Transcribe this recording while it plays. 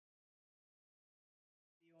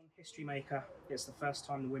History maker, it's the first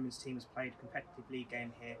time the women's team has played a competitive league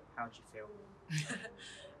game here. How do you feel?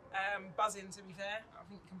 Buzzing, to be fair. I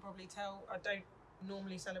think you can probably tell I don't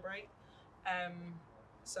normally celebrate.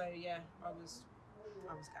 So yeah, I was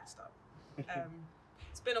gassed up.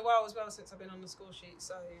 It's been a while as well since I've been on the score sheet,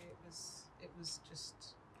 so it was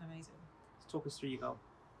just amazing. Let's talk us through your goal.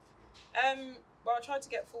 Well, I tried to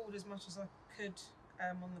get forward as much as I could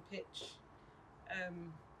on the pitch.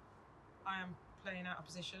 I am playing out of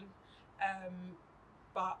position,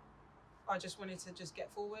 but I just wanted to just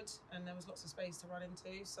get forward, and there was lots of space to run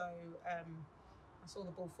into. So I saw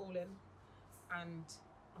the ball fall in, and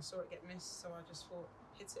I saw it get missed. So I just thought,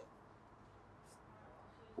 hit it.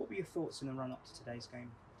 What were your thoughts in the run up to today's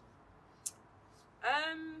game?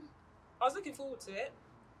 I was looking forward to it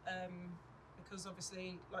because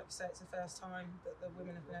obviously, like you say, it's the first time that the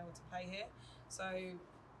women have been able to play here. So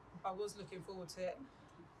I was looking forward to it.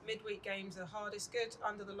 Midweek games are hard. It's good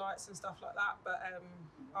under the lights and stuff like that, but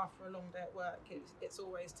after a long day at work, it's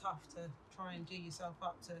always tough to try and G yourself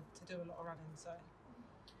up to do a lot of running. So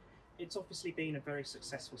it's obviously been a very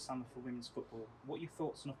successful summer for women's football. What are your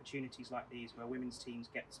thoughts on opportunities like these where women's teams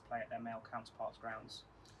get to play at their male counterparts' grounds?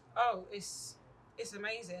 Oh, it's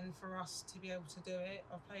amazing for us to be able to do it.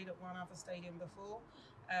 I've played at one other stadium before,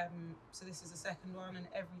 so this is the second one, and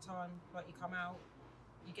every time like you come out,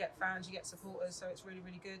 you get fans, you get supporters, so it's really,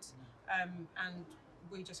 really good. And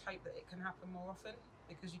we just hope that it can happen more often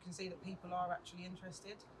because you can see that people are actually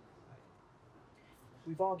interested.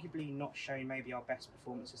 We've arguably not shown maybe our best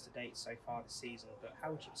performances to date so far this season, but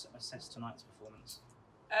how would you assess tonight's performance?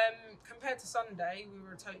 Compared to Sunday, we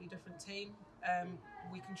were a totally different team.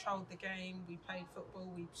 We controlled the game, we played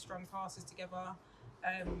football, we strung passes together,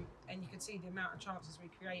 and you could see the amount of chances we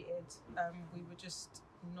created. We were just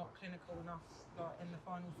not clinical enough like in the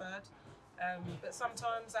final third. But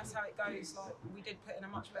sometimes that's how it goes. Like we did put in a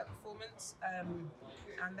much better performance,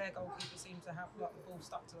 and their goalkeeper seemed to have like the ball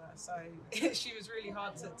stuck to her. So she was really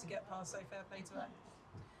hard to get past. So fair play to her.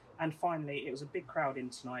 And finally, it was a big crowd in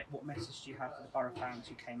tonight. What message do you have for the Borough fans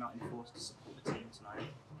who came out in force to support the team tonight?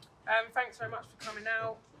 Thanks very much for coming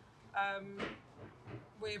out.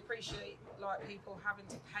 We appreciate like people having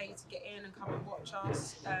to pay to get in and come and watch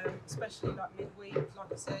us, especially like midweek.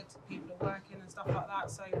 Like I said, people are working and stuff like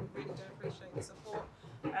that, so we really do appreciate the support.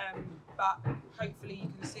 But hopefully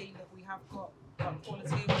you can see that we have got like,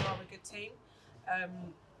 quality. We are a good team.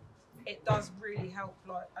 It does really help,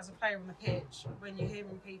 like as a player on the pitch, when you're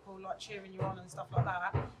hearing people like cheering you on and stuff like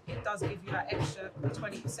that. It does give you that extra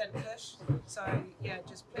 20% push. So yeah,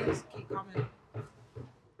 just please keep coming.